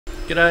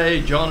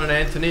G'day, John and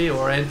Anthony,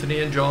 or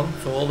Anthony and John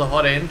for all the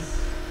hot end.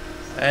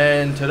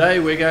 And today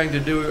we're going to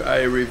do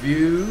a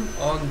review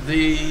on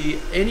the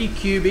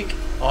Anycubic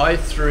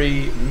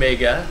i3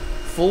 MEGA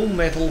full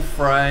metal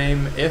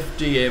frame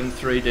FDM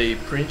 3D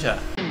printer.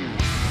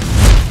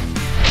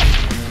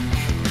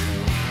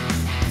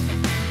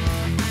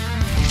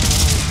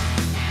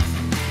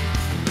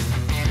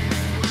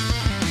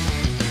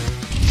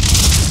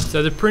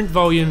 So the print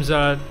volumes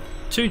are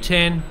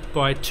 210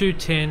 by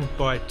 210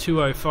 by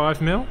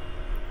 205 mil.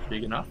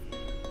 Big enough.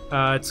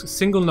 It's a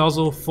single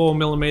nozzle,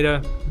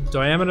 4mm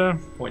diameter.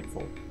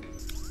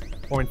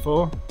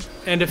 0.4.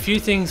 And a few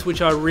things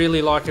which I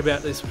really like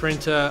about this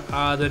printer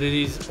are that it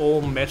is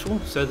all metal.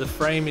 So the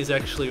frame is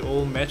actually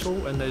all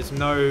metal and there's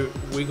no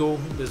wiggle,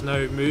 there's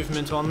no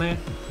movement on there.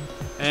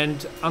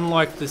 And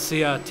unlike the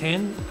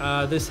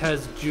CR10, this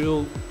has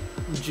dual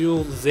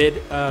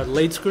Z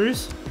lead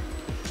screws.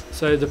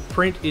 So the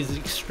print is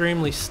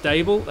extremely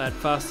stable at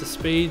faster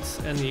speeds,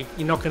 and you're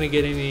not going to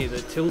get any of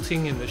the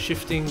tilting and the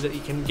shifting that you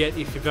can get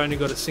if you've only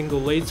got a single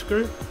lead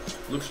screw.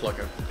 Looks like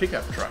a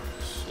pickup truck.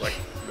 It's like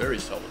very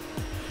solid.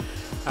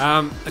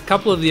 A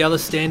couple of the other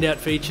standout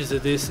features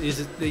of this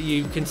is that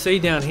you can see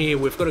down here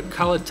we've got a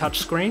coloured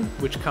touchscreen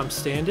which comes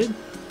standard,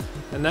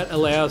 and that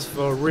allows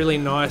for really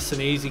nice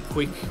and easy,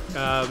 quick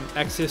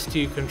access to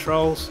your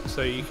controls.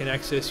 So you can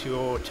access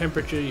your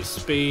temperature, your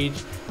speed.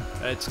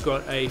 It's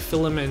got a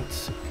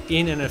filament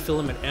in and a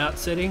filament out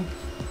setting,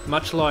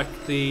 much like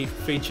the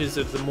features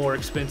of the more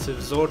expensive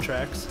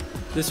Zortrax.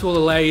 This will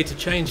allow you to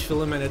change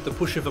filament at the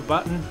push of a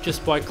button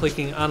just by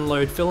clicking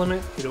unload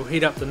filament. It'll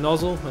heat up the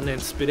nozzle and then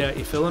spit out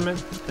your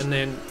filament, and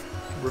then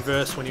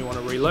reverse when you want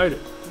to reload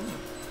it.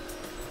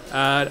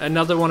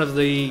 Another one of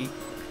the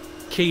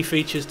key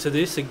features to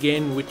this,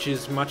 again, which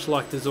is much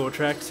like the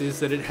Zortrax, is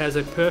that it has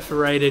a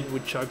perforated,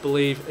 which I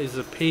believe is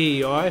a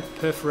PEI,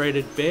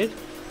 perforated bed.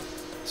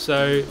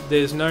 So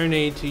there's no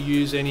need to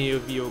use any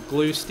of your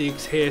glue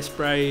sticks,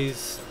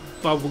 hairsprays,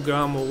 bubble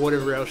gum, or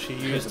whatever else you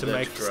use to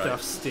make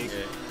stuff stick.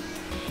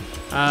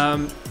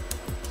 Yeah.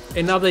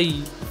 Another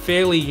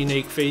fairly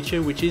unique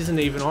feature, which isn't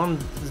even on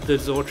the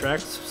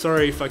Zortrax,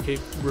 sorry if I keep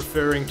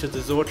referring to the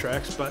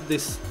Zortrax, but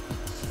this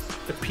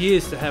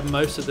appears to have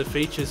most of the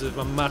features of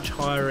a much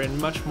higher end,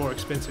 much more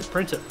expensive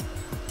printer.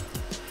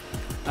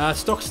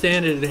 Stock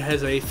standard, it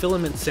has a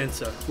filament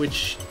sensor,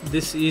 which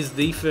this is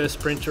the first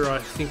printer I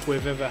think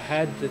we've ever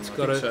had that's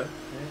got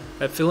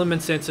a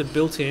filament sensor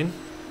built in.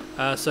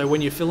 So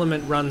when your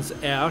filament runs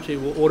out, it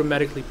will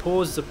automatically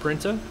pause the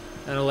printer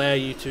and allow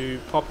you to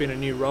pop in a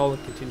new roll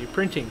and continue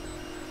printing.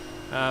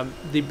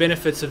 The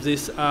benefits of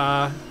this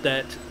are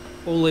that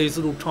all these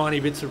little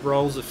tiny bits of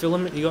rolls of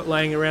filament you got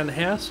laying around the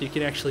house, you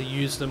can actually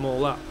use them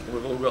all up.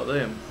 We've all got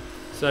them.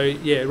 So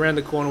yeah, around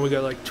the corner we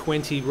got like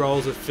 20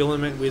 rolls of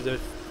filament with a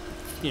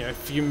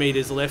few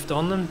meters left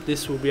on them.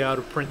 This will be able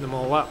to print them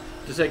all up.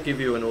 Does that give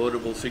you an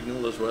audible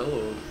signal as well,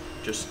 or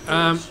just?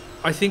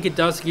 I think it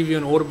does give you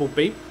an audible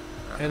beep,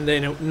 and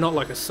then not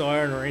like a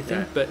siren or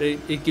anything, but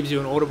it gives you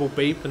an audible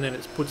beep, and then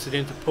it puts it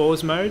into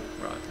pause mode.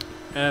 Right.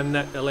 And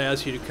that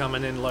allows you to come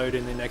and then load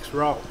in the next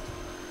roll.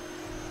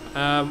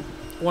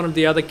 One of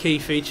the other key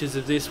features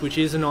of this, which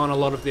isn't on a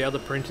lot of the other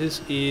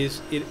printers,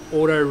 is it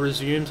auto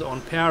resumes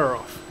on power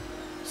off.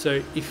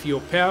 So if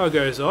your power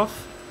goes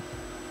off,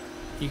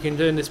 you can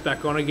turn this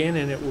back on again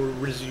and it will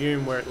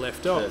resume where it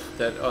left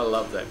off. I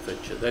love that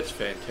feature. That's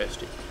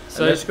fantastic.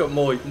 So and that's got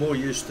more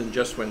use than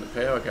just when the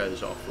power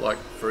goes off. Like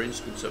for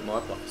instance at my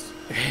place.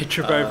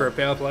 Trip over a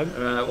power plug?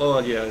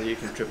 Well, yeah, you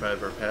can trip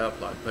over a power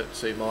plug. But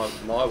see, my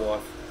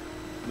wife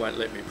won't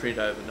let me print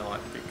overnight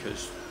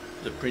because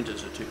the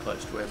printers are too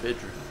close to our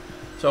bedroom.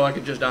 So I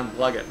can just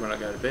unplug it when I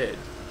go to bed.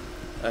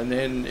 And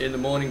then in the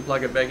morning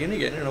plug it back in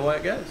again and away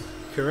it goes.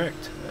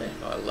 Correct.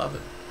 Yeah, I love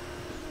it.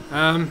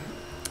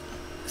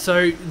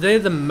 So they're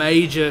the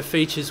major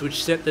features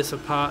which set this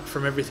apart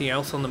from everything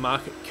else on the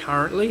market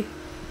currently.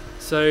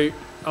 So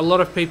a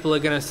lot of people are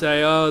going to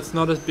say, oh, it's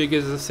not as big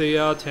as a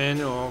CR10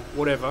 or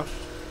whatever.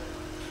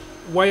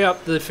 Weigh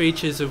up the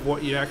features of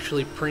what you're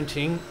actually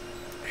printing,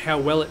 how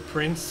well it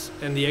prints,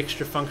 and the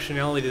extra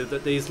functionality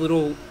that these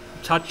little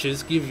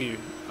touches give you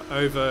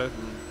over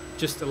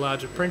just a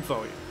larger print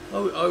volume.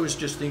 I was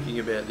just thinking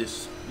about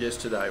this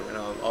yesterday when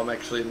I'm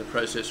actually in the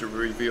process of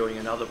reviewing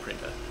another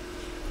printer.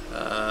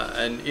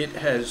 And it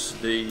has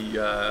the,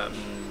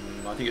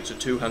 I think it's a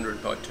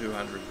 200 by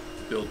 200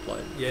 build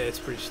plate. Yeah, it's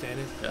pretty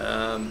standard.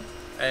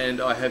 And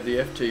I have the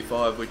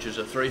FT5, which is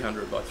a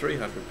 300 by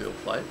 300 build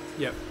plate.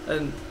 Yep.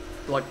 And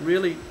like,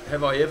 really,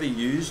 have I ever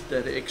used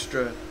that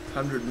extra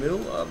 100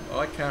 mil?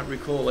 I can't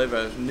recall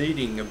ever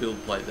needing a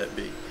build plate that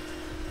big.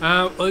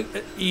 Well,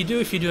 you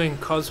do if you're doing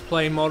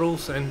cosplay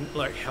models and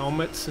like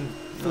helmets and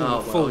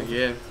full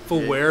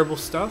wearable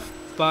stuff,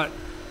 but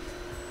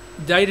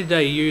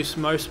day-to-day use,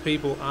 most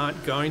people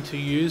aren't going to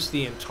use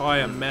the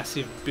entire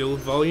massive build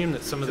volume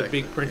that some of the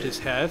big printers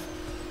have.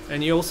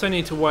 And you also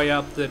need to weigh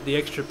up the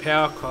extra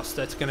power cost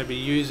that's going to be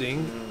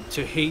using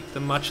to heat the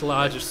much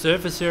larger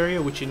surface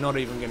area, which you're not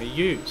even going to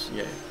use.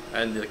 Yeah,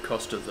 and the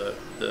cost of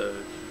the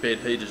bed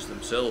heaters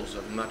themselves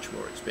are much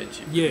more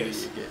expensive.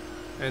 Yes. You get.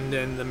 And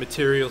then the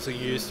materials are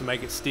used to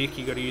make it stick.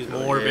 You got to use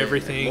more of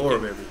everything. More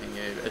of everything.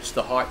 Yeah, it's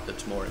the height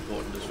that's more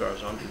important as far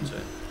as I'm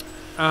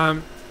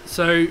concerned.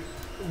 So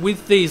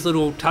with these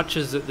little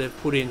touches that they've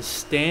put in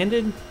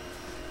standard,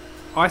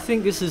 I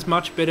think this is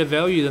much better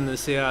value than the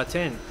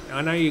CR10.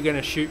 I know you're going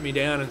to shoot me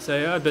down and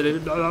say, oh, but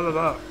blah, blah,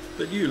 blah.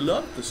 But you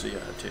love the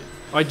CR10.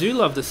 I do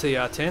love the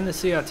CR10. The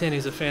CR10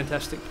 is a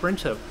fantastic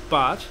printer,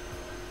 but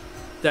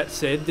that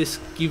said, this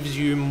gives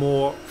you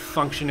more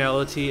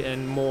functionality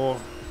and more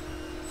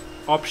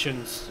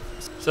options.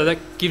 So that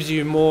gives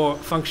you more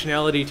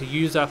functionality to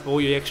use up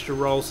all your extra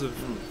rolls of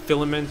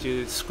filament,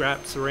 your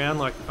scraps around.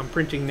 Like I'm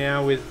printing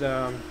now with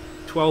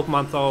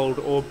 12-month-old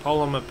or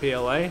polymer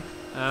PLA,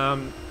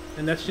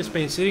 and that's just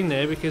been sitting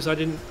there because I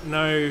didn't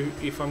know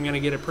if I'm going to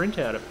get a print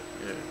out of it.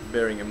 Yeah,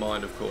 bearing in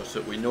mind, of course,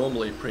 that we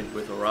normally print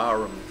with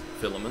Ararum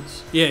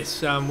filaments.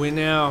 Yes, we're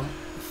now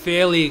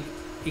fairly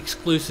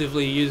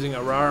exclusively using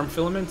Ararum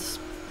filaments,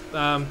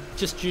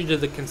 just due to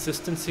the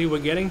consistency we're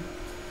getting.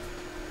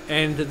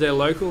 And they're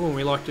local, and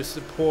we like to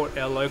support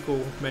our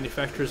local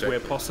manufacturers where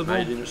possible.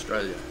 Made in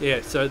Australia.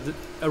 Yeah, so the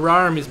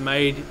Ararum is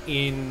made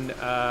in,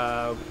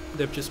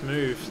 they've just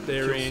moved.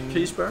 They're in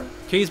Keysborough?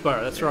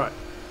 Keysborough, that's right.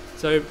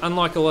 So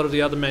unlike a lot of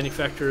the other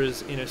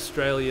manufacturers in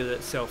Australia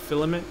that sell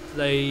filament,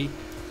 a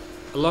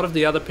lot of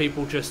the other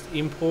people just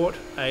import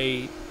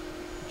a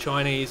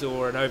Chinese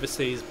or an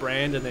overseas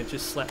brand and then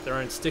just slap their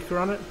own sticker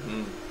on it.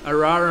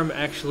 Ararum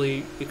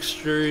actually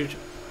extrude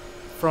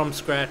from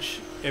scratch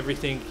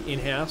everything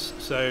in-house,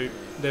 so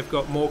they've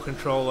got more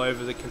control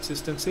over the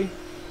consistency,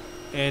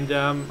 and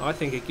I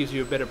think it gives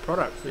you a better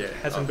product. It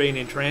hasn't been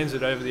in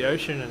transit over the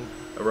ocean. And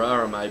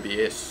Ararum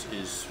ABS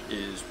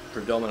is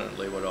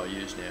predominantly what I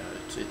use now.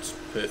 It's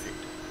perfect,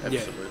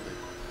 absolutely.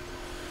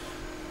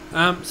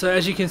 So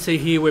as you can see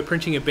here, we're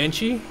printing a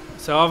benchy.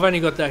 So I've only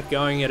got that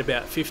going at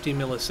about 50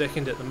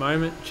 millisecond at the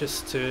moment,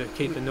 just to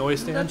keep the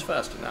noise down. That's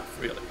fast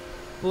enough, really.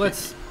 Well,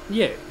 that's,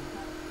 yeah.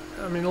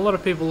 I mean, a lot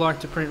of people like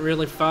to print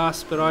really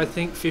fast, but I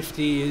think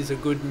 50 is a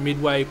good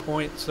midway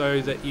point so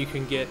that you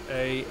can get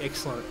a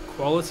excellent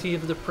quality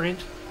of the print,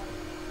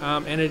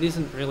 and it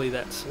isn't really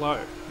that slow.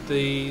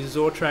 The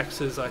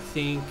Zortraxes, I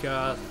think,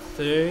 are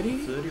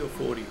 30 or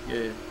 40,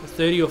 yeah.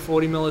 30 or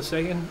 40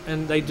 millisecond,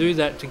 and they do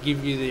that to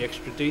give you the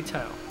extra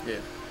detail. Yeah.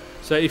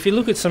 So if you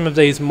look at some of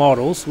these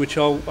models, which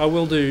I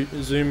will do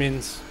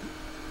zoom-ins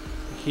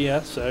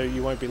here, so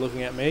you won't be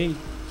looking at me.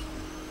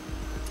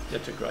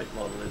 That's a great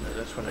model, isn't it?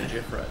 That's one of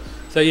Jeffro's.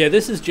 So yeah,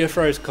 this is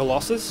Jeffro's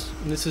Colossus,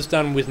 and this is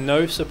done with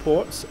no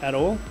supports at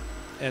all,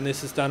 and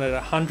this is done at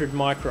 100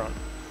 micron.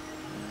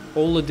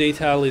 All the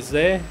detail is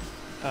there.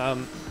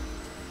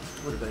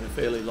 Would have been a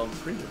fairly long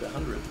print at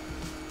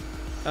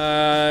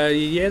 100.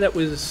 Yeah, that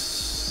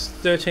was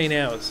 13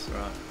 hours.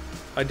 Right.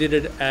 I did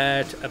it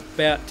at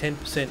about 10%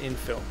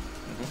 infill.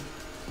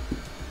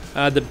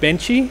 The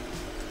benchy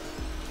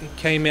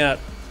came out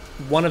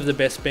one of the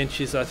best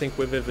benches I think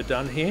we've ever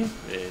done here.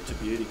 Yeah, it's a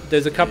beauty.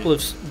 There's a couple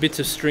of bits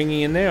of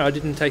stringing in there. I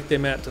didn't take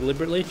them out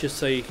deliberately, just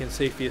so you can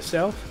see for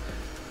yourself.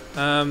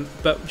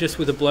 But just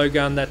with a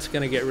blowgun, that's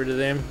going to get rid of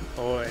them,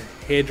 or a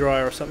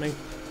hairdryer or something.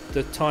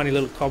 The tiny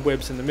little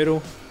cobwebs in the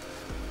middle,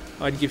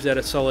 I'd give that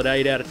a solid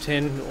 8 out of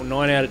 10, or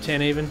 9 out of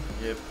 10 even.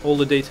 Yep. All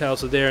the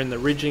details are there in the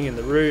ridging and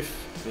the roof.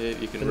 Yeah,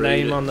 you can the read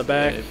name it on the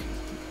back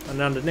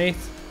and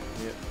underneath.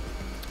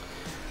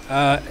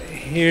 Yep.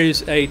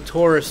 Here's a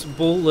Taurus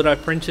bull that I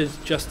printed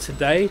just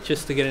today,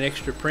 just to get an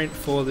extra print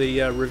for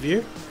the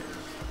review.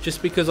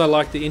 Just because I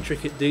like the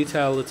intricate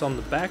detail that's on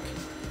the back.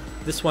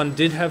 This one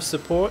did have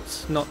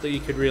supports, not that you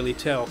could really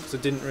tell, because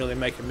it didn't really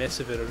make a mess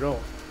of it at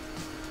all.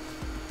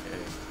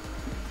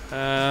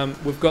 Yeah.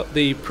 We've got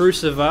the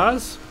Prusa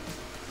vase,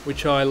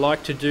 which I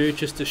like to do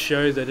just to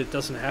show that it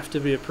doesn't have to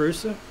be a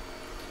Prusa.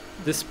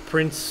 This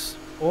prints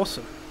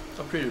awesome.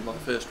 I printed my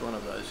first one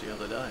of those the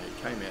other day.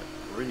 It came out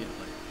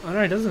brilliantly. I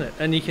know, doesn't it?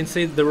 And you can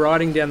see the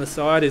writing down the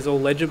side is all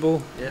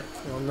legible. Yeah.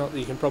 Well, not that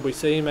you can probably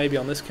see, maybe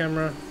on this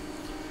camera.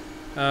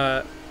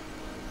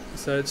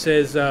 So it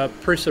says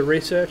Prusa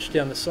Research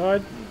down the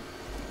side.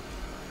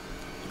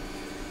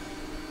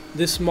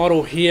 This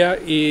model here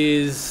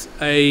is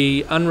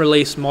a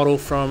unreleased model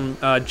from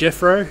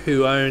Jeffro,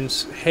 who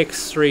owns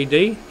Hex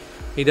 3D.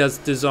 He does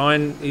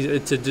design.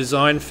 It's a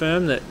design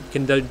firm that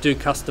can do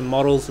custom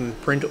models and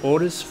print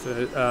orders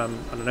for I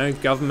don't know,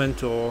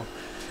 government or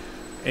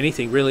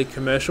anything really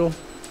commercial.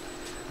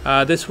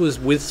 This was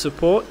with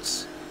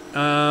supports,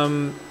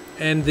 and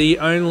the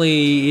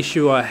only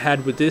issue I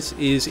had with this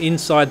is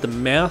inside the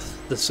mouth.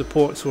 The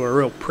supports were a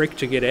real prick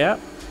to get out,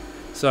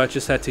 so I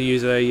just had to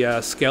use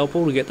a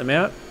scalpel to get them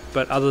out.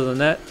 But other than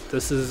that,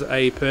 this is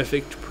a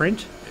perfect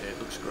print. Yeah, it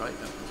looks great.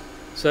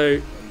 So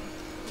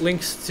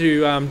links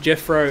to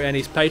Jeffro and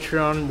his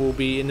Patreon will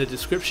be in the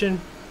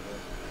description.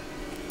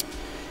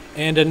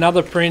 And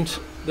another print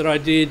that I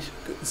did,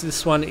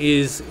 this one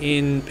is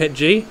in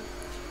PETG.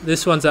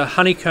 This one's a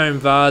honeycomb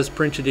vase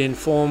printed in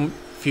Form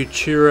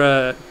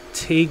Futura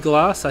T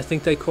glass, I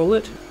think they call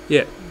it.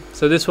 Yeah,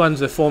 so this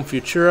one's a Form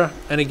Futura,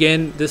 and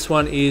again, this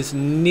one is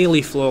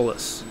nearly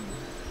flawless.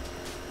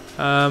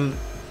 Now,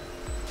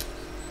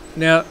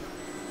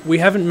 we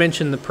haven't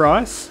mentioned the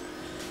price.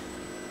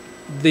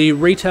 The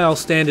retail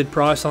standard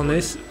price on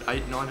this,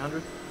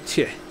 $800-900.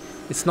 yeah,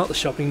 it's not the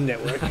shopping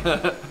network.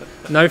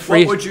 No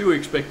free. What would you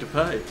expect to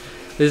pay?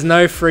 There's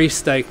no free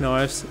steak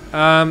knives.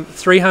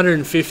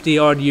 350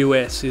 odd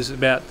US is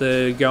about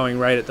the going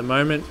rate at the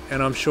moment,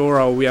 and I'm sure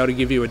I'll be able to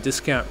give you a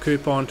discount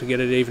coupon to get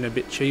it even a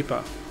bit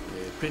cheaper.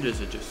 Yeah,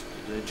 printers are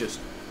just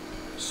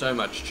so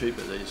much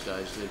cheaper these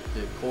days.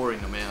 They're pouring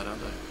them out,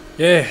 aren't they?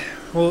 Yeah,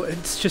 well,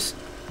 it's just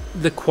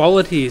the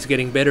quality is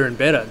getting better and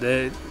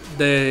better.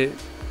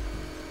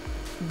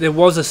 There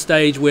was a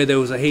stage where there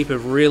was a heap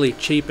of really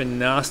cheap and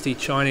nasty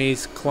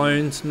Chinese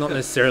clones, not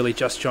necessarily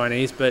just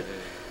Chinese, but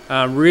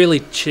really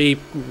cheap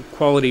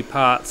quality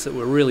parts that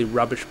were really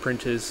rubbish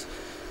printers.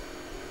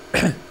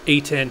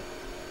 E10.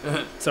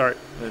 Sorry.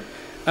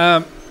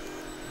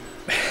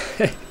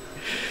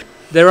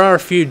 There are a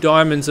few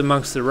diamonds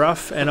amongst the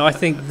rough, and I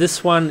think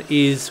this one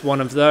is one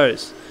of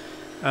those.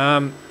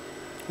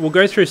 We'll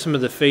go through some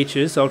of the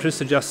features. I'll just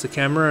adjust the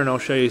camera and I'll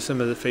show you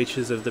some of the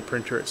features of the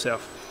printer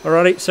itself.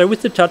 Alrighty, so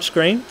with the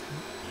touchscreen,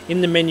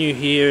 in the menu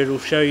here it'll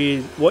show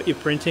you what you're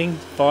printing,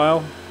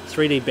 file,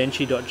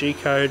 3dbenchy.g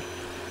code,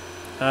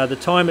 the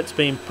time it's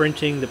been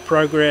printing, the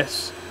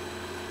progress,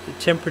 the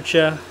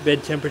temperature,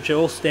 bed temperature,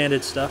 all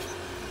standard stuff.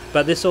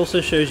 But this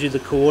also shows you the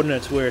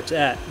coordinates where it's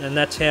at, and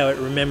that's how it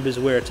remembers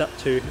where it's up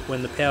to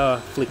when the power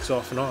flicks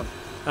off and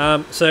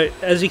on. So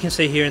as you can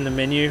see here in the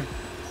menu,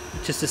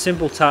 just a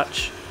simple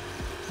touch,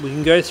 we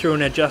can go through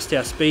and adjust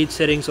our speed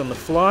settings on the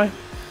fly.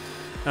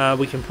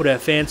 We can put our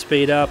fan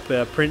speed up,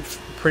 our print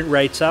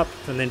rates up,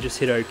 and then just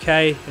hit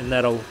OK, and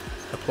that'll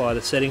apply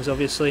the settings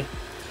obviously.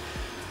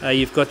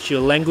 You've got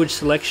your language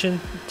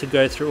selection to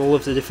go through all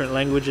of the different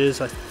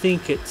languages. I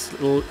think it's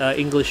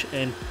English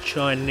and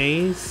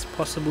Chinese,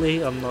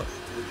 possibly. I'm not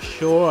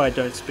sure. I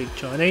don't speak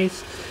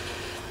Chinese.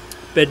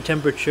 Bed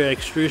temperature,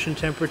 extrusion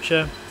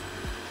temperature.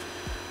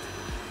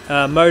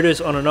 Motors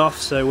on and off,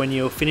 so when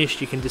you're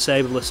finished you can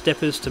disable the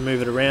steppers to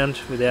move it around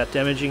without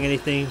damaging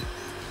anything.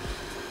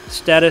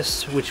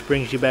 Status, which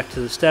brings you back to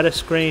the status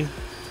screen.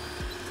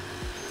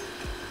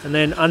 And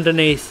then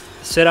underneath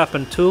setup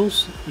and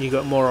tools, you've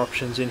got more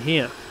options in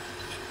here.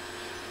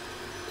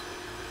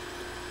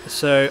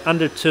 So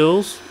under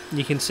tools,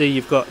 you can see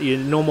you've got your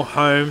normal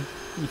home,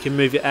 you can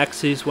move your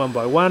axes one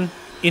by one.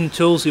 In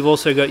tools, you've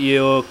also got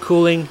your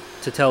cooling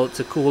to tell it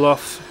to cool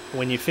off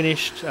when you're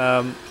finished,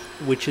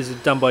 which is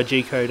done by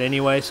G-code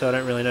anyway, so I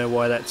don't really know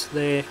why that's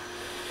there.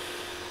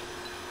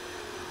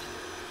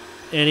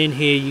 And in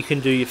here you can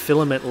do your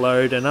filament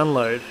load and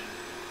unload,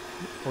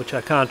 which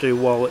I can't do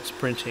while it's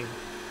printing.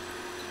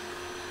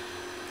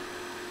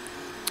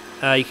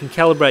 You can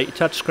calibrate your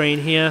touchscreen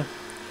here,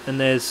 and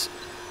there's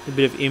a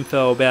bit of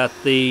info about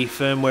the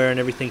firmware and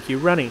everything you're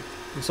running.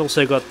 It's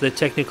also got the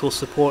technical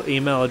support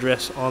email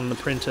address on the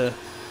printer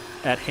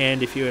at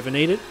hand if you ever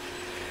need it,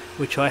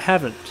 which I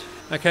haven't.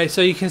 Okay,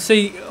 so you can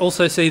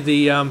also see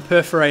the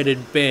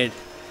perforated bed.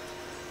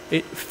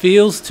 It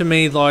feels to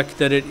me like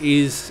that it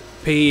is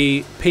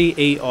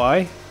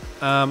PEI.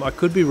 I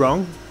could be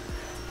wrong,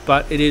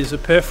 but it is a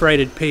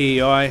perforated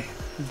PEI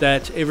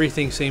that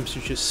everything seems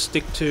to just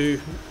stick to.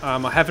 I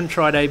haven't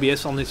tried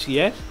ABS on this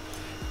yet,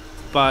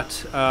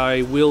 but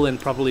I will and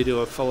probably do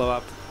a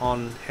follow-up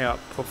on how it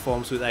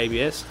performs with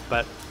ABS.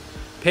 But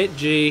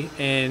PETG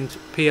and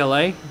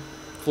PLA,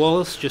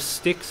 flawless, just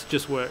sticks,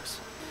 just works.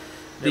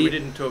 We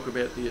didn't talk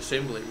about the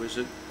assembly. Was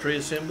it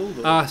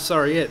pre-assembled?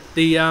 Sorry,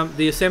 yeah.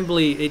 The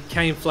assembly, it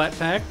came flat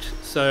packed,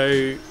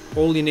 so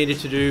all you needed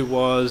to do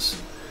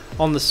was,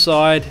 on the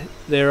side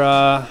there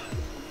are,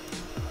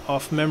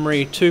 off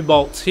memory, 2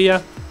 bolts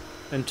here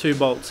and 2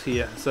 bolts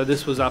here. So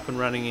this was up and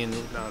running in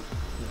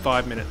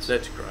 5 minutes.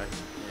 That's great.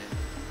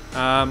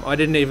 I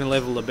didn't even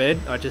level the bed,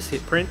 I just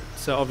hit print,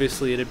 so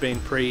obviously it had been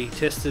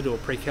pre-tested or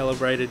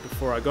pre-calibrated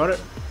before I got it.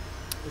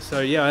 So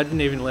yeah, I didn't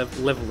even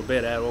level the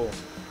bed at all.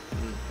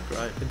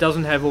 Great. It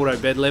doesn't have auto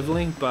bed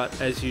leveling, but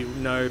as you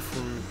know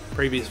from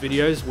previous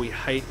videos, we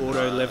hate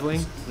auto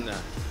leveling. No.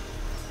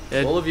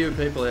 All of you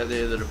people out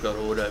there that have got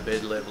auto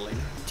bed leveling,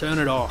 turn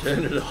it off.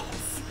 Turn it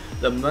off.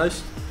 The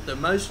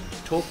most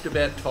talked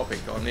about topic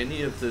on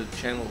any of the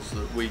channels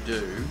that we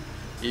do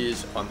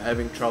is I'm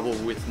having trouble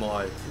with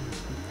my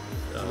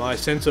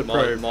sensor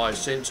probe. My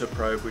sensor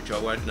probe, which I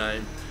won't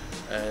name,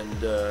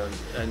 and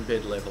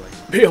bed leveling.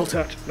 Peel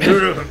touch.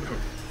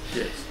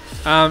 Yes.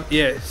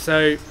 Yeah.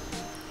 So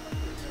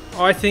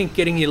I think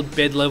getting your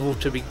bed level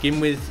to begin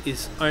with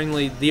is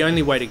the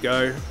only way to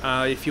go.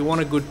 If you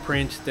want a good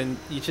print, then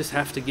you just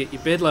have to get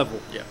your bed level.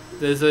 Yeah.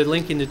 There's a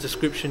link in the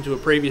description to a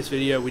previous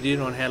video we did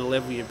on how to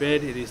level your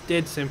bed. It is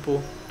dead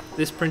simple.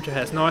 This printer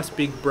has nice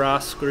big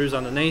brass screws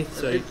underneath.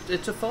 So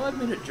it's a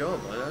 5-minute job.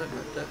 I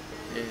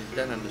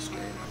don't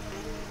understand.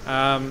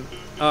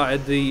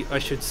 I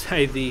should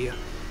say the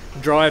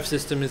drive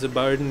system is a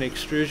Bowden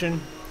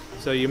extrusion.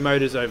 So your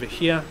motor's over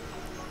here,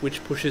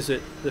 which pushes the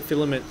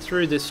filament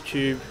through this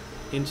tube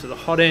into the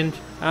hot end.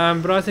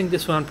 But I think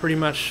this one pretty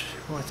much,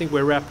 I think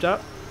we're wrapped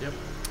up. Yep.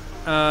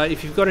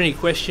 if you've got any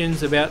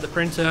questions about the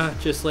printer,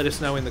 just let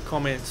us know in the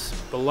comments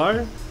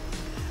below.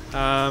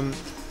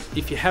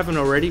 If you haven't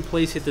already,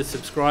 please hit the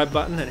subscribe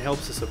button. It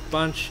helps us a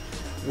bunch.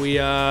 We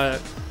are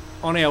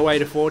on our way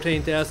to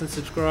 14,000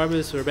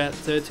 subscribers. We're about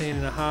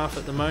 13.5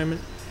 at the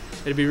moment.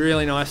 It'd be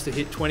really nice to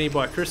hit 20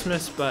 by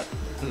Christmas, but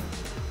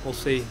we'll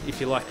see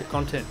if you like the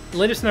content.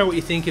 Let us know what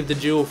you think of the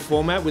dual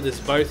format with us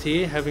both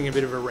here, having a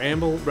bit of a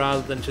ramble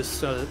rather than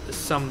just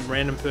some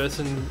random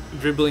person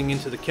dribbling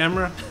into the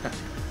camera.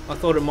 I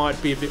thought it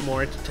might be a bit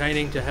more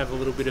entertaining to have a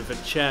little bit of a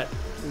chat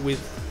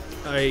with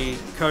a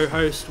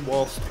co-host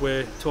whilst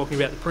we're talking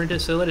about the printer,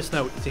 so let us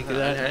know what you think of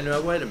that.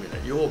 And wait a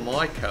minute, you're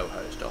my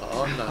co-host.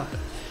 I'm not.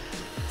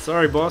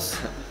 Sorry, boss.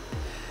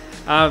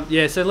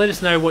 Yeah, so let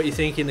us know what you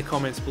think in the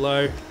comments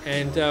below,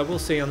 and we'll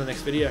see you on the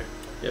next video.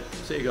 Yep,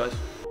 see you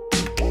guys.